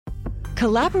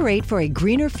Collaborate for a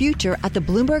greener future at the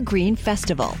Bloomberg Green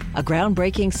Festival, a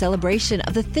groundbreaking celebration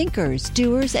of the thinkers,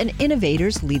 doers, and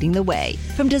innovators leading the way.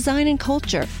 From design and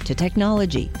culture to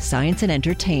technology, science, and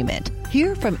entertainment.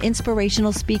 Hear from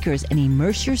inspirational speakers and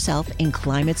immerse yourself in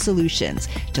climate solutions.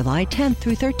 July 10th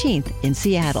through 13th in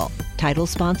Seattle. Title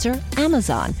sponsor,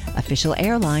 Amazon. Official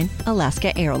airline,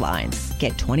 Alaska Airlines.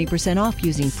 Get 20% off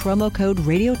using promo code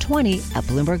radio20 at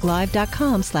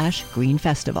bloomberglive.com/Green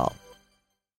Festival.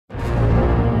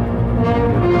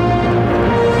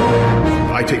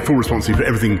 I take full responsibility for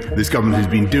everything this government has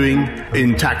been doing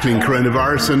in tackling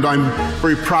coronavirus, and I'm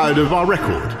very proud of our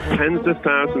record. Tens of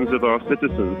thousands of our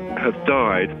citizens have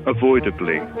died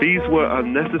avoidably. These were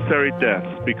unnecessary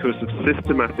deaths because of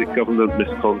systematic government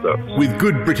misconduct. With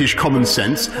good British common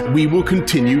sense, we will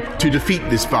continue to defeat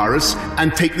this virus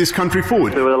and take this country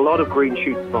forward. There are a lot of green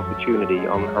shoots of opportunity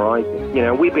on the horizon. You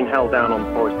know, we've been held down on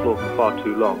the forest floor for far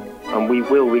too long, and we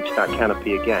will reach that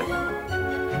canopy again.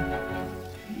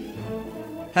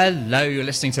 Hello, you're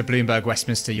listening to Bloomberg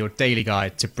Westminster, your daily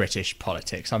guide to British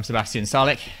politics. I'm Sebastian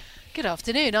Salek. Good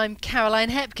afternoon, I'm Caroline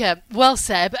Hepker. Well,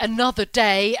 Seb, another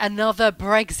day, another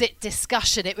Brexit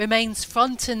discussion. It remains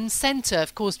front and centre,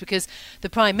 of course, because the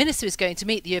Prime Minister is going to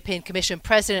meet the European Commission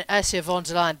President Ursula von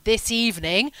der Leyen this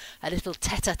evening, a little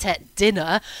tete-a-tete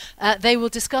dinner. They will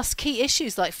discuss key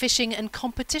issues like fishing and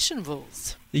competition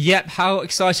rules. Yep, how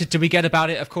excited do we get about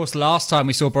it? Of course, last time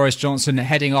we saw Boris Johnson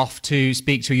heading off to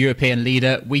speak to a European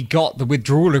leader, we got the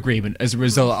withdrawal agreement as a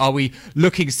result. Are we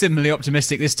looking similarly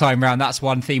optimistic this time round? That's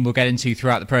one theme we'll get into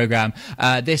throughout the programme.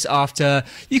 This after,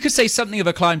 you could say, something of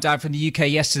a climb down from the UK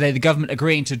yesterday, the government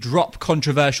agreeing to drop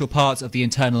controversial parts of the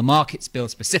Internal Markets Bill,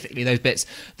 specifically those bits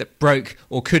that broke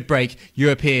or could break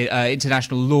European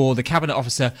international law. The Cabinet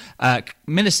Officer,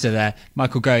 Minister there,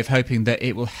 Michael Gove, hoping that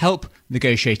it will help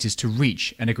negotiators to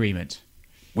reach an agreement.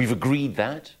 We've agreed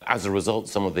that. As a result,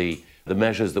 some of the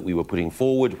measures that we were putting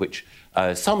forward, which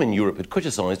some in Europe had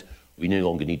criticised, we no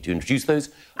longer need to introduce those.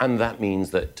 And that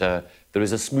means that there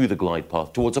is a smoother glide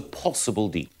path towards a possible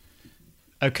deal.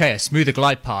 OK, a smoother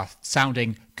glide path,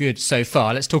 sounding good so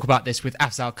far. Let's talk about this with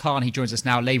Afzal Khan. He joins us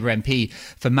now, Labour MP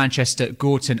for Manchester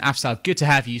Gorton. Afzal, good to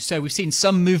have you. So we've seen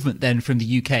some movement then from the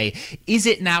UK. Is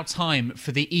it now time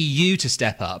for the EU to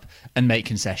step up and make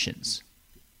concessions?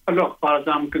 Look, as far as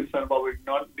I'm concerned, what we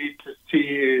not need to see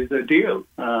is a deal.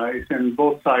 It's in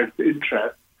both sides'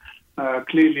 interest.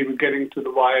 Clearly, we're getting to the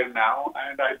wire now,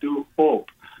 and I do hope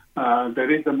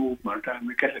there is a movement and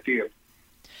we get a deal.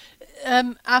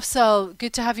 Afzal,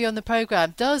 good to have you on the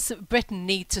programme. Does Britain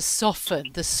need to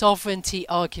soften the sovereignty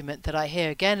argument that I hear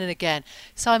again and again?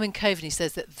 Simon Coveney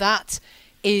says that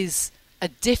is a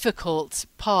difficult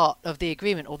part of the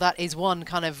agreement, or that is one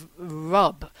kind of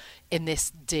rub in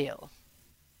this deal.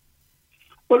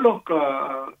 Well, look,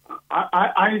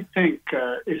 I think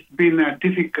it's been a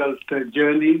difficult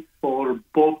journey for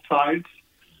both sides.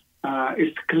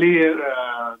 It's clear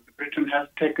Britain has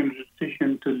taken a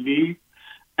decision to leave.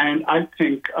 And I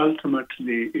think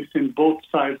ultimately it's in both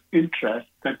sides' interest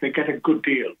that they get a good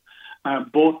deal.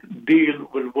 Both deal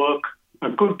will work. A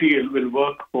good deal will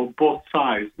work for both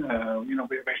sides. We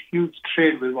have a huge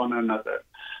trade with one another.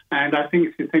 And I think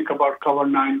if you think about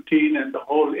COVID-19 and the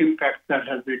whole impact that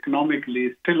has economically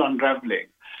is still unraveling,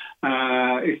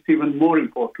 it's even more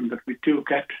important that we do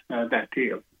get that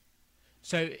deal.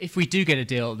 So if we do get a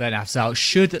deal then, Afzal,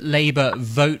 should Labour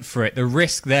vote for it? The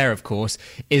risk there, of course,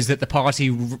 is that the party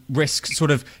risks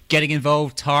sort of getting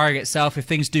involved, tiring itself if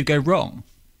things do go wrong.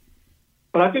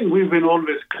 Well, I think we've been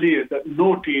always clear that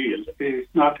no deal is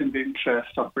not in the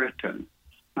interest of Britain.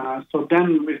 So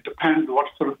then it depends what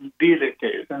sort of deal it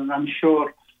is. And I'm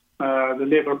sure the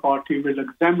Labour Party will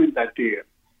examine that deal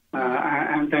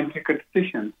and then take a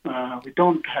decision. We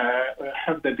don't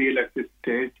have the deal at this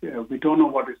stage. We don't know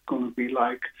what it's going to be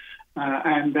like.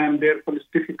 And then, therefore, it's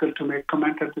difficult to make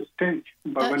comment at this stage.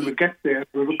 But when we get there,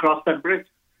 we will cross that bridge.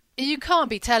 You can't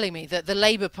be telling me that the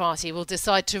Labour Party will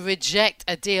decide to reject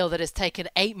a deal that has taken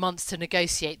 8 months to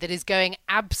negotiate, that is going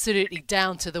absolutely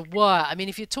down to the wire. I mean,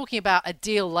 if you're talking about a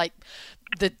deal like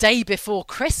the day before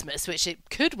Christmas, which it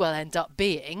could well end up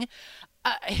being,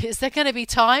 is there going to be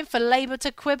time for Labour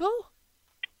to quibble?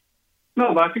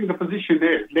 No, but I think the position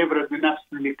is Labour has been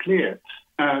absolutely clear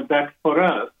that for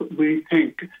us, we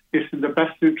think it's in the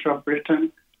best interest of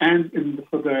Britain and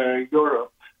for the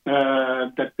Europe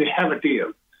that they have a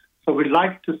deal. So we'd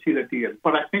like to see the deal.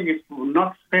 But I think it's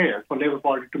not fair for Labour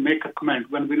Party to make a comment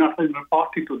when we're not even a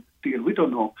party to the deal. We don't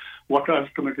know what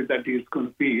ultimately that deal is going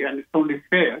to be. And it's only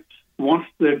fair, once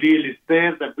the deal is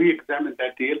there, that we examine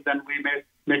that deal, then we may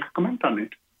make a comment on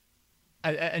it.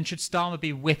 And should Starmer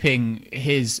be whipping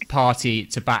his party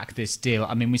to back this deal?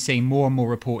 I mean, we're seeing more and more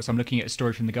reports. I'm looking at a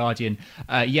story from The Guardian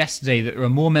yesterday that there are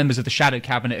more members of the shadow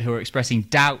cabinet who are expressing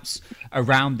doubts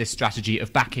around this strategy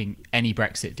of backing any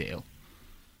Brexit deal.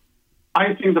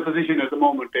 I think the position at the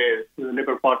moment is the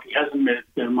Labour Party hasn't made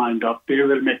their mind up. They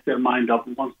will make their mind up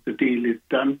once the deal is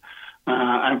done,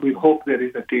 and we hope there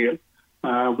is a deal.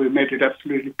 We made it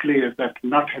absolutely clear that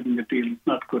not having a deal is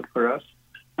not good for us.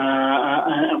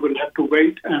 And we'll have to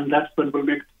wait, and that's when we'll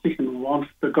make a decision once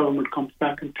the government comes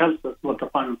back and tells us what the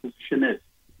final position is.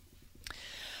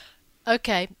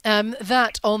 Okay,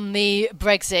 that on the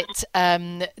Brexit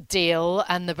deal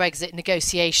and the Brexit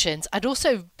negotiations. I'd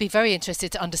also be very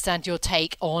interested to understand your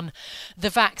take on the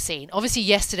vaccine. Obviously,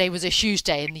 yesterday was a huge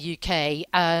day in the UK,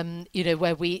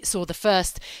 where we saw the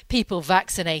first people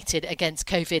vaccinated against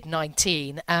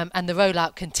COVID-19, and the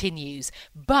rollout continues.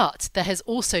 But there has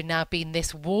also now been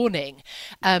this warning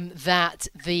that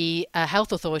the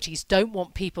health authorities don't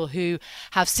want people who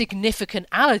have significant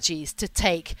allergies to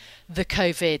take the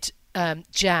COVID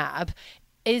jab.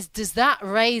 Does that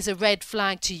raise a red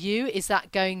flag to you? Is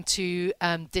that going to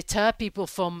deter people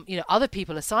from, other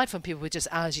people aside from people with just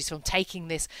allergies from taking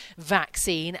this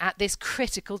vaccine at this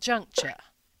critical juncture?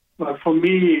 Well, for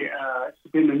me,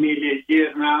 it's been nearly a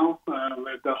year now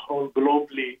where the whole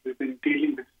globally we've been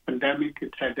dealing with this pandemic.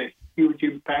 It's had a huge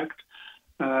impact.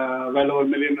 Well over 1.5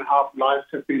 million lives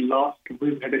have been lost.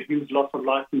 We've had a huge loss of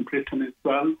life in Britain as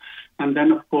well. And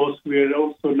then, of course, we're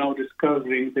also now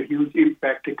discovering the huge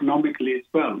impact economically as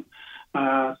well.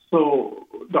 So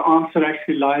the answer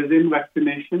actually lies in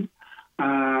vaccination.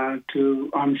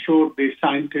 I'm sure the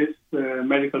scientists, the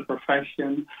medical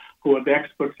profession, who are the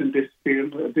experts in this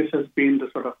field, this has been the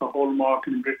sort of a hallmark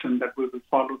in Britain that we will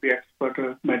follow the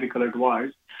expert medical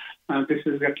advice. This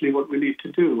is exactly what we need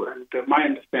to do. And my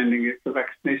understanding is the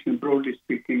vaccination, broadly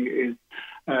speaking, is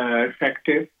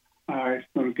effective. It's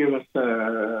going to give us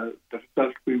the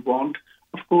result we want.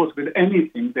 Of course, with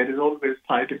anything, there is always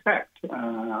side effect.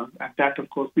 And that, of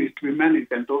course, needs to be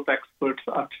managed. And those experts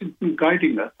are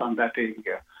guiding us on that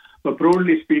area. But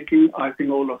broadly speaking, I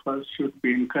think all of us should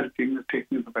be encouraging the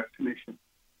taking of the vaccination.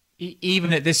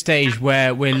 Even at this stage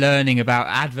where we're learning about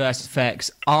adverse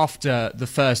effects after the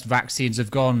first vaccines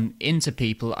have gone into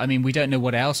people, I mean, we don't know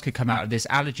what else could come out of this.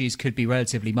 Allergies could be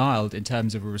relatively mild in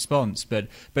terms of a response, but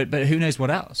who knows what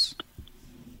else?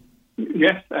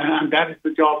 Yes, and that is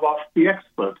the job of the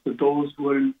experts, those who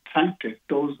are scientists,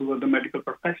 those who are the medical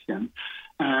profession.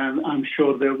 And I'm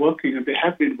sure they're working, and they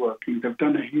have been working. They've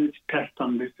done a huge test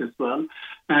on this as well.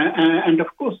 And of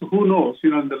course, who knows,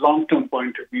 in the long-term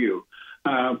point of view.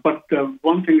 But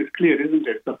one thing is clear, isn't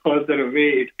it? The further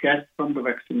away it gets from the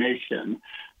vaccination,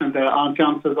 and the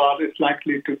chances are it's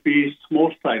likely to be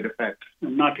small side effects,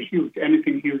 not huge.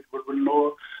 Anything huge we will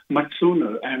know much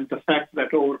sooner. And the fact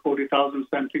that over 40,000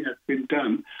 sampling has been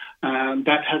done,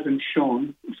 that hasn't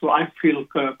shown. So I feel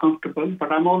comfortable,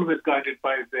 but I'm always guided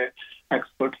by the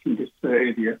experts in this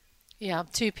area. Yeah,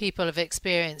 2 people have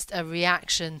experienced a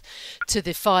reaction to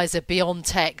the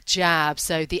Pfizer-BioNTech jab.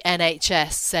 So the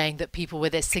NHS saying that people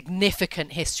with a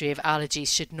significant history of allergies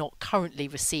should not currently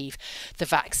receive the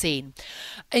vaccine.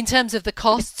 In terms of the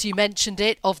costs, you mentioned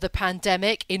it, of the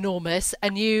pandemic, enormous.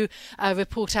 A new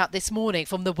report out this morning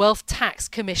from the Wealth Tax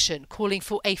Commission calling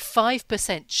for a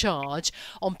 5% charge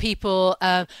on people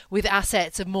with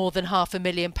assets of more than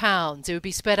 £500,000. It would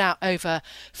be spread out over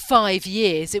 5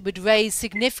 years. It would raise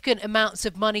significant amounts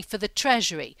of money for the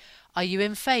Treasury. Are you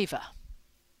in favour?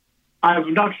 I have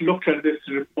not looked at this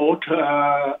report.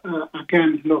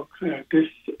 Again, this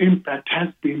impact has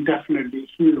been definitely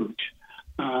huge.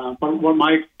 But what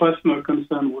my personal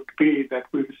concern would be that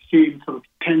we've seen sort of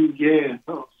 10 years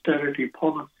of austerity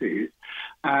policies,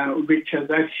 which has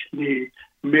actually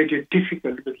made it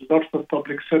difficult with lots of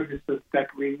public services that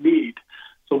we need.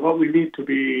 So what we need to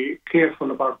be careful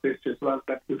about this as well,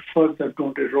 that we further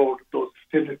don't erode those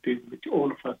facilities which all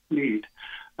of us need.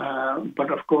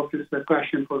 But of course, it's a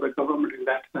question for the government in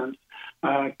that sense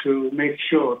to make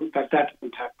sure that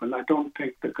doesn't happen. I don't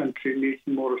think the country needs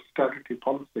more austerity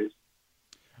policies.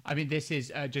 I mean, this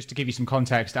is, just to give you some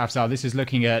context, Afzal, this is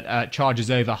looking at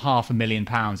charges over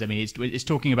 £500,000. I mean, it's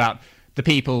talking about the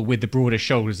people with the broader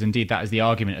shoulders. Indeed, that is the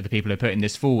argument of the people who are putting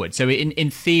this forward. So in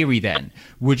theory, then,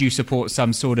 would you support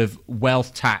some sort of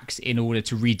wealth tax in order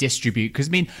to redistribute? Because,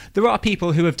 I mean, there are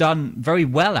people who have done very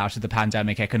well out of the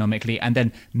pandemic economically, and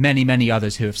then many, many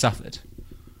others who have suffered.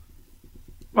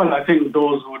 Well, I think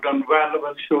those who have done well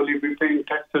will surely be paying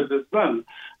taxes as well.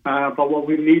 But what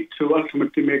we need to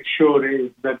ultimately make sure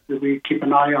is that we keep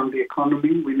an eye on the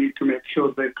economy. We need to make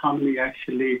sure the economy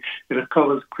actually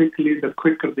recovers quickly. The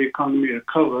quicker the economy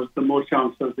recovers, the more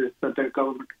chances is that the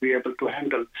government will be able to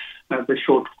handle the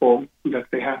shortfall that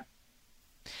they have.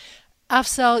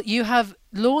 Afzal, you have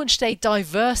launched a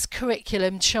diverse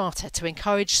curriculum charter to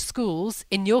encourage schools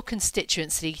in your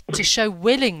constituency to show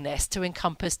willingness to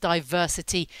encompass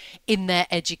diversity in their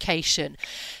education.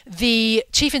 The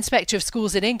Chief Inspector of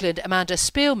Schools in England, Amanda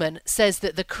Spielman, says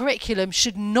that the curriculum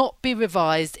should not be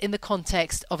revised in the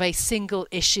context of a single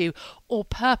issue or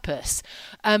purpose.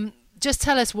 Just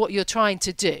tell us what you're trying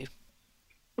to do.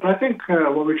 I think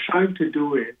what we're trying to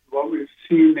do is, what we've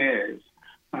seen is,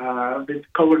 with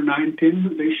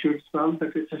COVID-19, the issue itself,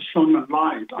 that it has shone a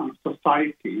light on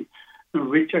society,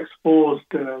 which exposed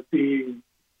the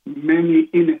many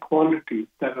inequalities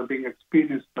that are being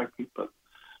experienced by people.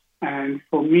 And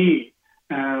for me,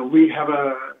 we have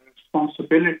a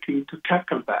responsibility to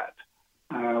tackle that,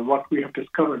 what we have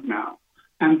discovered now.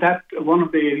 And that one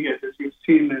of the areas, as you've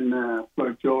seen in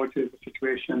Floyd George, is the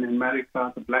situation in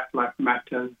America, the Black Lives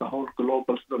Matter, the whole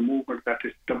global movement that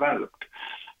is developed.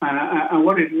 And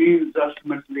what it means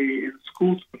ultimately in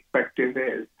schools' perspective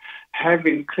is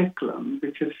having curriculum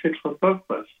which is fit for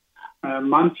purpose.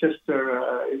 Manchester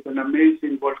is an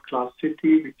amazing world-class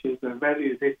city which is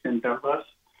very rich and diverse.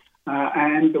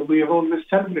 And we have always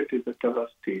celebrated the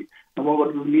diversity. And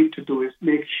what we need to do is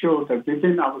make sure that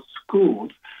within our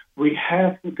schools, we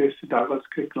have this diverse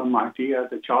curriculum idea,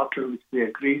 the charter which we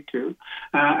agreed to,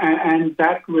 and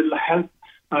that will help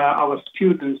our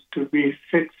students to be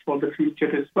fit for the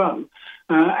future as well.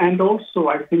 And also,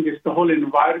 I think it's the whole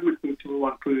environment which we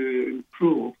want to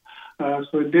improve.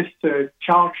 So this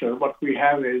charter, what we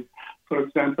have is, for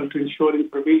example, to ensuring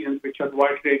provisions which are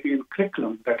wide-ranging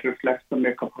curriculum that reflects the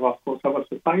makeup of course, our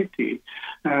society.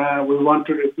 We want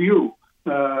to review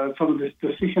some of these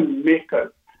decision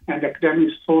makers and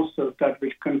academic sources that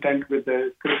will contend with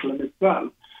the curriculum as well.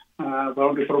 We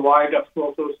want to provide, of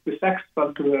course, this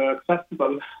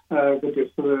accessible with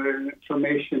this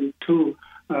information to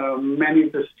many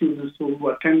of the students who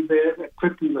attend there,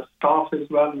 equipping the staff as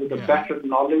well with a better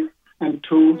knowledge and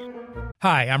tools.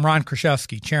 Hi, I'm Ron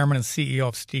Kraszewski, Chairman and CEO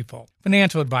of Stifel.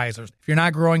 Financial advisors, if you're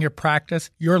not growing your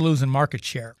practice, you're losing market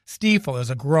share. Stifel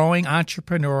is a growing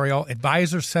entrepreneurial,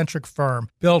 advisor-centric firm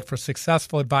built for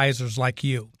successful advisors like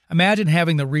you. Imagine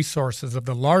having the resources of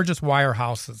the largest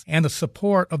wirehouses and the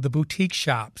support of the boutique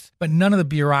shops, but none of the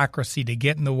bureaucracy to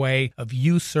get in the way of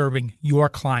you serving your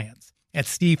clients. At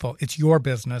Stifel, it's your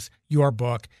business, your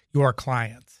book, your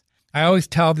clients. I always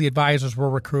tell the advisors we're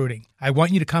recruiting, I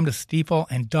want you to come to Stifel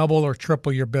and double or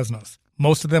triple your business.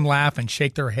 Most of them laugh and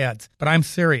shake their heads, but I'm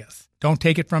serious. Don't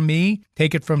take it from me.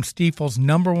 Take it from Stifel's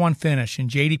 #1 finish in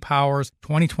J.D. Power's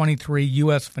 2023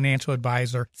 U.S. Financial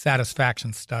Advisor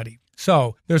Satisfaction Study.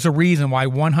 So, there's a reason why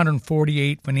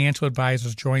 148 financial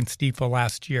advisors joined Stifel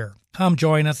last year. Come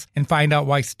join us and find out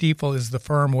why Stifel is the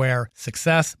firm where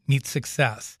success meets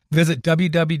success. Visit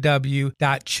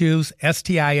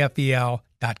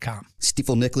www.choosestifel.com.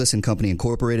 Stifel Nicholas and Company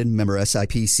Incorporated, member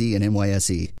SIPC and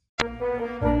NYSE.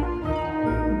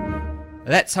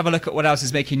 Let's have a look at what else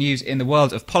is making news in the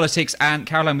world of politics. And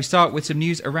Caroline, we start with some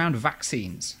news around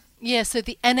vaccines. Yeah, so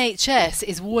the NHS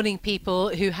is warning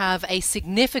people who have a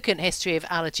significant history of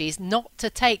allergies not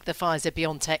to take the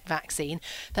Pfizer-BioNTech vaccine.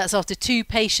 That's after 2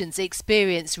 patients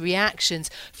experienced reactions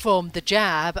from the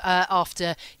jab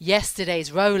after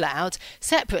yesterday's rollout.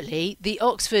 Separately, the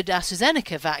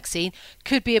Oxford-AstraZeneca vaccine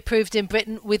could be approved in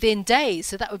Britain within days.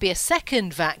 So that would be a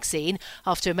second vaccine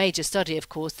after a major study, of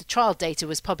course. The trial data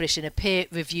was published in a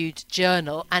peer-reviewed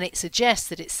journal and it suggests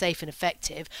that it's safe and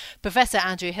effective. Professor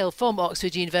Andrew Hill from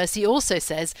Oxford University also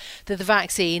says that the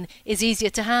vaccine is easier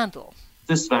to handle.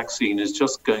 This vaccine is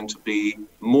just going to be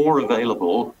more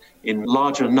available in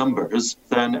larger numbers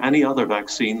than any other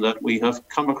vaccine that we have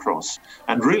come across.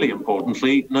 And really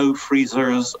importantly, no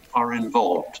freezers are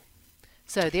involved.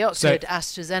 So the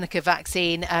Oxford-AstraZeneca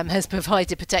vaccine has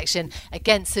provided protection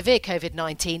against severe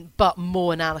COVID-19, but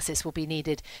more analysis will be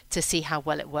needed to see how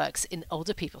well it works in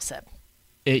older people, Seb.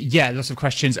 Lots of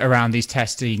questions around these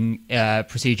testing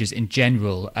procedures in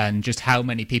general and just how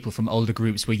many people from older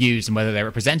groups were used and whether they're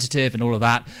representative and all of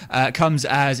that comes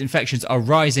as infections are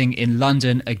rising in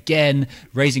London again,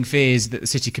 raising fears that the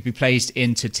city could be placed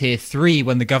into Tier 3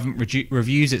 when the government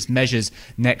reviews its measures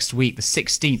next week. The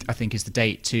 16th, I think, is the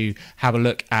date to have a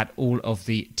look at all of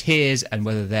the tiers and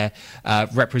whether they're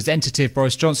representative.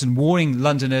 Boris Johnson warning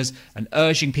Londoners and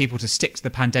urging people to stick to the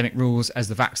pandemic rules as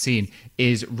the vaccine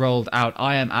is rolled out.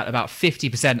 I am at about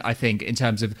 50%, I think, in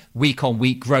terms of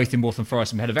week-on-week growth in Waltham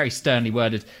Forest. And we had a very sternly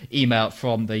worded email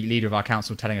from the leader of our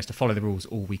council telling us to follow the rules,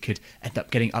 or we could end up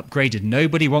getting upgraded.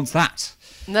 Nobody wants that.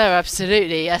 No,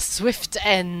 absolutely. A swift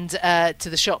end to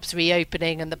the shops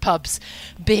reopening and the pubs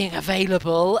being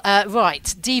available.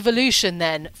 Right, devolution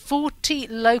then. 40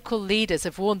 local leaders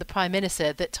have warned the Prime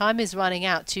Minister that time is running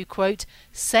out to, quote,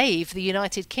 save the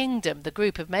United Kingdom. The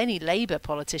group of mainly Labour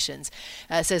politicians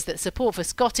says that support for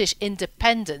Scottish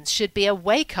independence should be a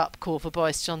wake-up call for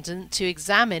Boris Johnson to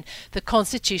examine the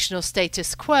constitutional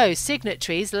status quo.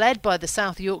 Signatories, led by the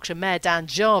South Yorkshire Mayor Dan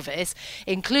Jarvis,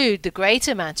 include the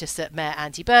Greater Manchester Mayor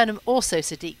Andy Burnham, also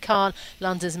Sadiq Khan,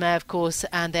 London's Mayor, of course,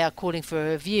 and they are calling for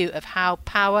a review of how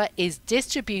power is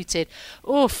distributed.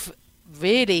 Oof.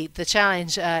 Really, the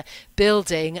challenge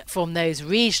building from those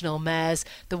regional mayors,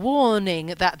 the warning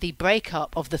that the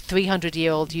breakup of the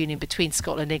 300-year-old union between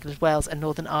Scotland, England, Wales and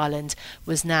Northern Ireland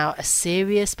was now a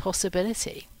serious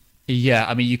possibility. Yeah,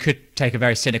 I mean, you could take a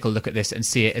very cynical look at this and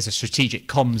see it as a strategic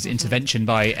comms intervention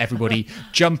by everybody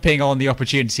jumping on the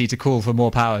opportunity to call for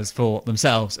more powers for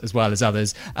themselves as well as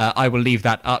others. I will leave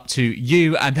that up to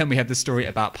you. And then we have the story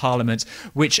about Parliament,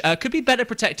 which could be better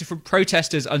protected from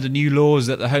protesters under new laws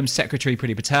that the Home Secretary,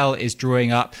 Priti Patel, is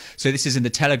drawing up. So this is in the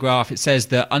Telegraph. It says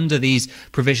that under these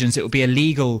provisions, it will be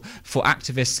illegal for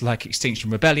activists like Extinction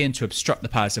Rebellion to obstruct the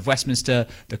Palace of Westminster,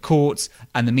 the courts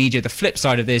and the media. The flip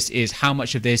side of this is how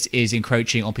much of this is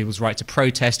encroaching on people's right to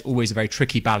protest. Always a very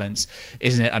tricky balance,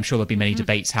 isn't it? I'm sure there'll be many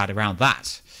debates had around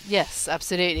that. Yes,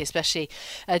 absolutely, especially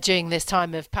during this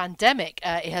time of pandemic.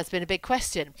 It has been a big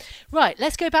question. Right,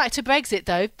 let's go back to Brexit,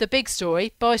 though. The big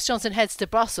story. Boris Johnson heads to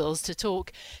Brussels to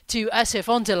talk to Ursula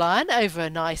von der Leyen over a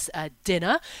nice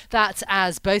dinner. That's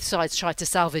as both sides try to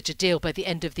salvage a deal by the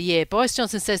end of the year. Boris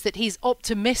Johnson says that he's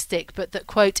optimistic, but that,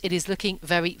 quote, it is looking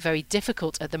very, very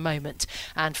difficult at the moment.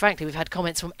 And frankly, we've had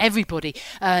comments from everybody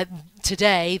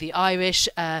today, the Irish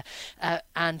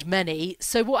and many.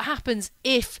 So what happens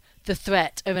if the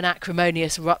threat of an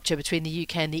acrimonious rupture between the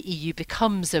UK and the EU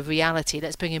becomes a reality?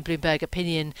 Let's bring in Bloomberg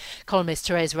opinion columnist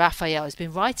Therese Raphael, who's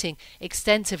been writing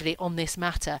extensively on this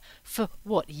matter for,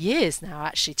 years now,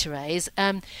 actually, Therese.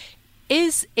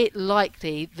 Is it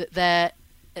likely that there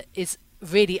is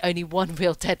really only one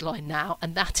real deadline now,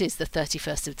 and that is the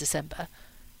 31st of December?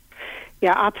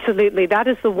 Yeah, absolutely. That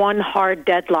is the one hard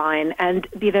deadline. And,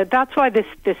 that's why this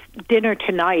dinner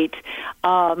tonight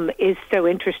is so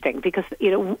interesting, because,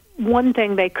 one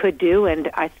thing they could do, and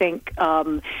I think,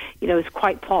 is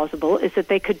quite plausible, is that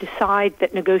they could decide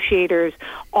that negotiators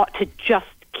ought to just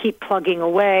keep plugging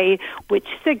away, which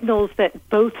signals that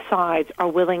both sides are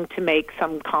willing to make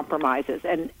some compromises.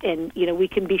 And we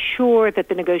can be sure that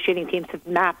the negotiating teams have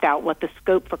mapped out what the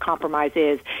scope for compromise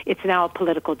is. It's now a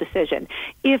political decision.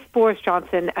 If Boris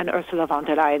Johnson and Ursula von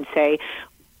der Leyen say,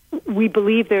 we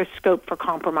believe there's scope for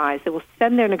compromise, they will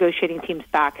send their negotiating teams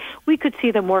back, we could see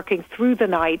them working through the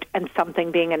night and something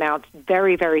being announced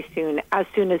very, very soon, as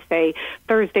soon as, say,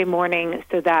 Thursday morning,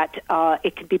 so that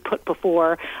it could be put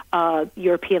before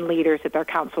European leaders at their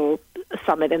council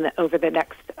summit over the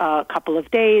next couple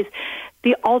of days.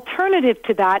 The alternative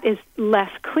to that is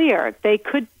less clear. They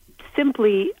could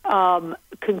simply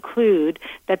conclude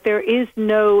that there is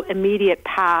no immediate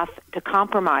path to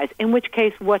compromise, in which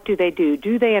case, what do they do?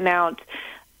 Do they announce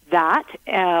that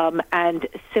and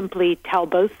simply tell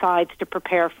both sides to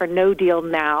prepare for no deal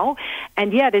now?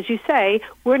 And yet, as you say,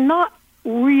 we're not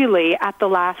really at the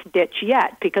last ditch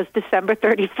yet, because December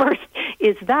 31st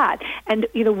is that. And,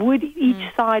 would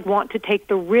each side want to take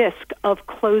the risk of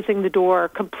closing the door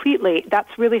completely? That's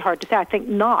really hard to say. I think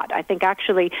not. I think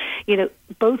actually,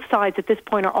 both sides at this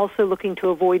point are also looking to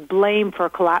avoid blame for a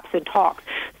collapse in talks.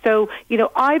 So,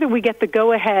 either we get the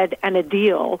go-ahead and a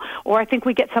deal, or I think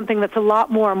we get something that's a lot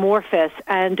more amorphous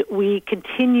and we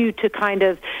continue to kind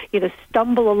of,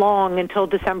 stumble along until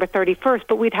December 31st,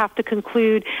 but we'd have to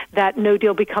conclude that no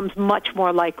deal becomes much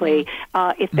more likely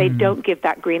if they don't give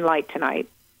that green light tonight.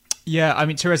 Yeah, I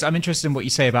mean, Therese, I'm interested in what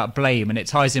you say about blame, and it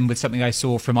ties in with something I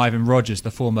saw from Ivan Rogers, the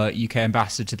former UK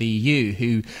ambassador to the EU,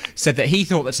 who said that he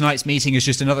thought that tonight's meeting is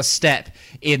just another step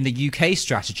in the UK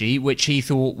strategy, which he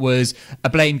thought was a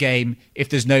blame game if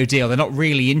there's no deal. They're not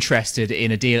really interested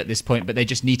in a deal at this point, but they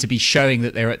just need to be showing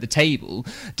that they're at the table.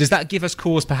 Does that give us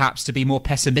cause, perhaps, to be more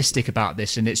pessimistic about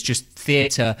this, and it's just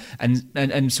theatre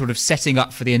and sort of setting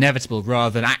up for the inevitable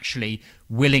rather than actually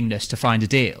willingness to find a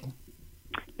deal?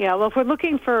 Yeah, well, if we're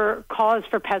looking for cause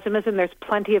for pessimism, there's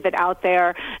plenty of it out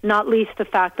there, not least the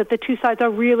fact that the two sides are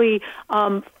really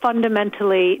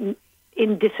fundamentally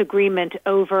in disagreement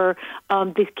over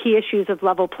these key issues of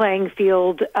level playing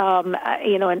field,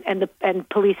 and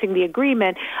policing the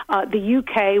agreement. The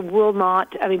UK will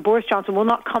not. I mean, Boris Johnson will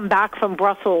not come back from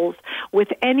Brussels with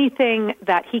anything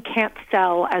that he can't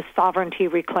sell as sovereignty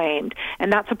reclaimed,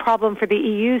 and that's a problem for the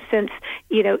EU since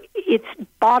its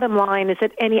bottom line is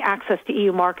that any access to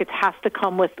EU markets has to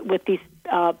come with these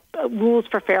rules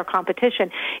for fair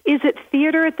competition. Is it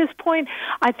theater at this point?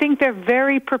 I think they're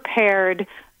very prepared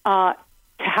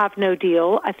to have no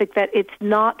deal. I think that it's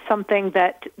not something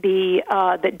that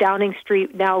that Downing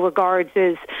Street now regards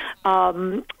as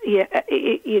as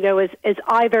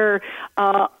either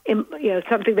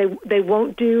something they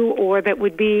won't do, or that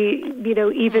would be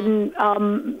even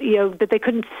that they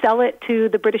couldn't sell it to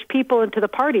the British people and to the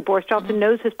party. Boris Johnson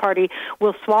knows his party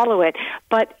will swallow it,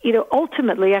 but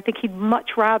ultimately I think he'd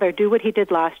much rather do what he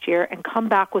did last year and come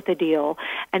back with a deal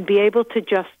and be able to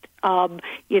just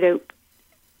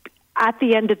at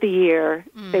the end of the year,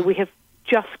 say we have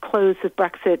just closed the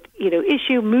Brexit,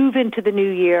 issue, move into the new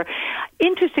year.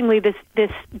 Interestingly, this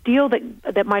deal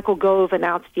that Michael Gove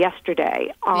announced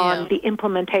yesterday on the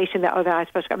implementation of the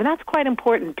special government, that's quite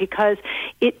important because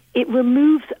it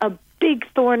removes a big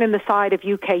thorn in the side of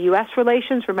UK-US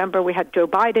relations. Remember, we had Joe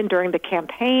Biden during the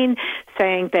campaign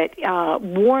saying that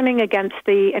warning against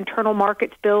the internal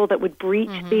markets bill that would breach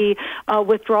the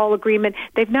withdrawal agreement.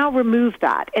 They've now removed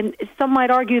that. And some might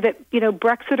argue that,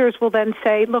 Brexiters will then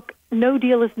say, look, no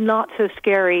deal is not so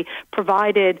scary,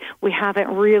 provided we haven't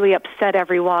really upset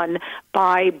everyone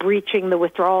by breaching the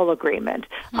withdrawal agreement.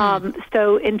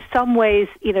 So in some ways,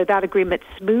 that agreement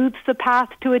smooths the path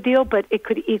to a deal, but it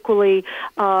could equally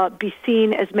be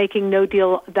seen as making no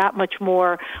deal that much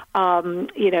more,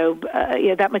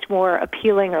 that much more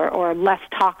appealing or less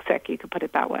toxic. You could put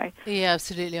it that way. Yeah,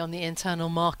 absolutely. On the internal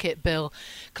market bill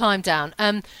climb down.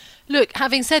 Look,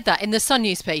 having said that, in the Sun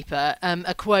newspaper,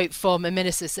 a quote from a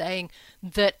minister saying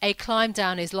that a climb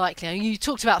down is likely. And you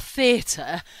talked about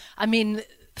theatre. I mean,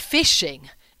 fishing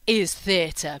is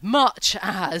theatre, much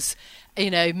as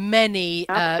many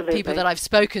people that I've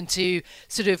spoken to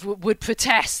sort of would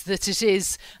protest that it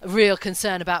is a real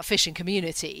concern about fishing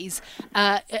communities.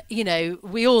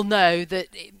 We all know that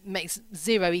it makes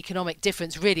zero economic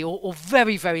difference really, or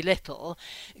very, very little.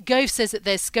 Gove says that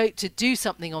there's scope to do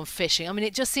something on fishing. I mean,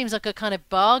 it just seems like a kind of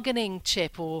bargaining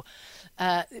chip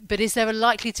but is there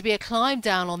likely to be a climb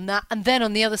down on that? And then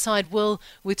on the other side, will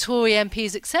Tory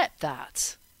MPs accept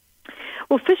that?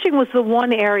 Well, fishing was the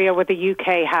one area where the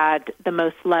UK had the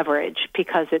most leverage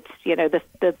because it's,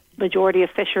 the majority of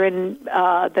fishermen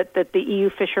that the EU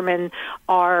fishermen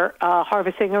are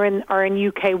harvesting are in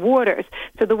UK waters.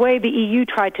 So the way the EU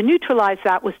tried to neutralize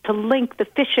that was to link the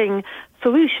fishing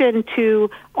solution to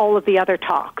all of the other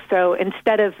talks. So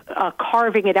instead of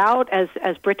carving it out as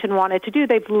Britain wanted to do,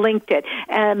 they've linked it.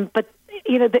 But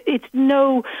it's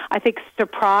no, I think,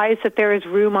 surprise that there is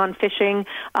room on fishing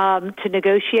to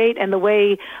negotiate, and the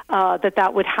way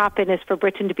that would happen is for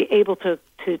Britain to be able to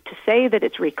say that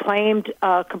it's reclaimed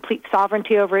complete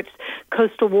sovereignty over its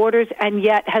coastal waters, and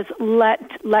yet has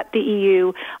let the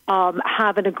EU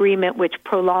have an agreement which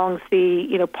prolongs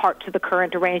the parts of the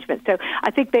current arrangement. So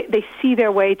I think they see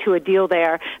their way to a deal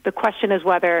there. The question is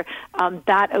whether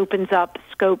that opens up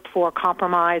scope for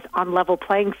compromise on level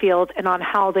playing field and on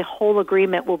how the whole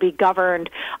agreement will be governed,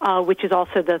 which is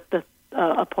also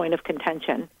a point of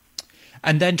contention.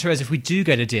 And then, Therese, if we do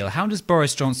get a deal, how does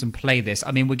Boris Johnson play this?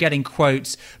 I mean, we're getting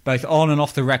quotes both on and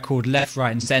off the record, left,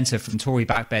 right and centre from Tory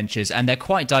backbenchers, and they're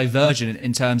quite divergent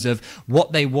in terms of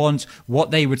what they want,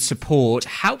 what they would support.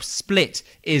 How split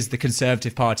is the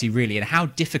Conservative Party really, and how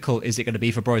difficult is it going to be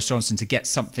for Boris Johnson to get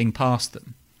something past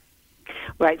them?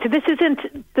 Right. So this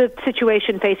isn't the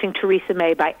situation facing Theresa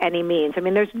May by any means. I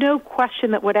mean, there's no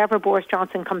question that whatever Boris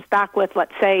Johnson comes back with,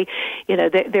 let's say,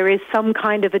 there is some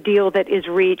kind of a deal that is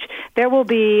reached, there will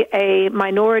be a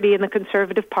minority in the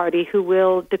Conservative Party who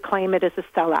will declaim it as a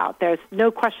sellout. There's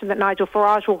no question that Nigel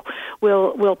Farage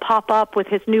will pop up with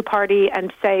his new party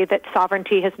and say that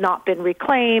sovereignty has not been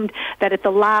reclaimed, that at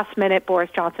the last minute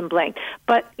Boris Johnson blinked.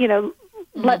 But,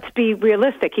 let's be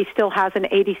realistic. He still has an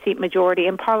 80-seat majority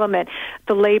in Parliament.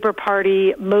 The Labour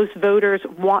Party, most voters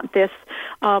want this,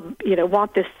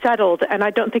 settled, and I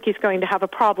don't think he's going to have a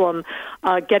problem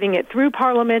getting it through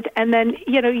Parliament. And then,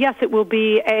 yes, it will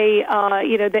be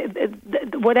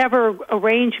whatever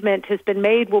arrangement has been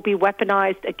made will be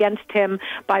weaponized against him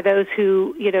by those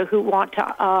who want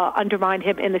to undermine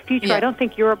him in the future. Yeah. I don't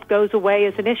think Europe goes away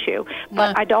as an issue,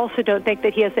 but I also don't think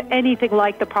that he has anything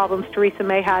like the problems Theresa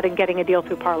May had in getting a deal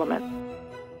through Parliament.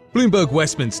 Bloomberg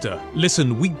Westminster.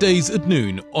 Listen weekdays at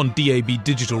noon on DAB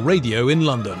Digital Radio in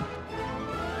London.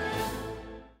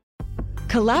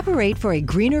 Collaborate for a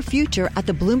greener future at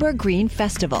the Bloomberg Green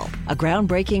Festival, a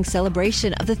groundbreaking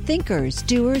celebration of the thinkers,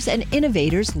 doers, and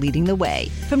innovators leading the way.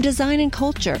 From design and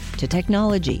culture to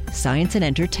technology, science, and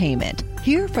entertainment.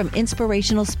 Hear from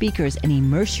inspirational speakers and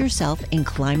immerse yourself in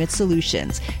climate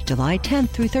solutions. July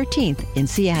 10th through 13th in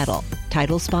Seattle.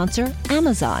 Title sponsor,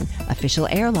 Amazon. Official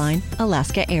airline,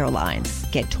 Alaska Airlines.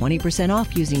 Get 20%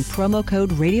 off using promo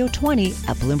code radio20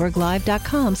 at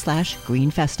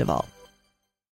BloombergLive.com/Green Festival.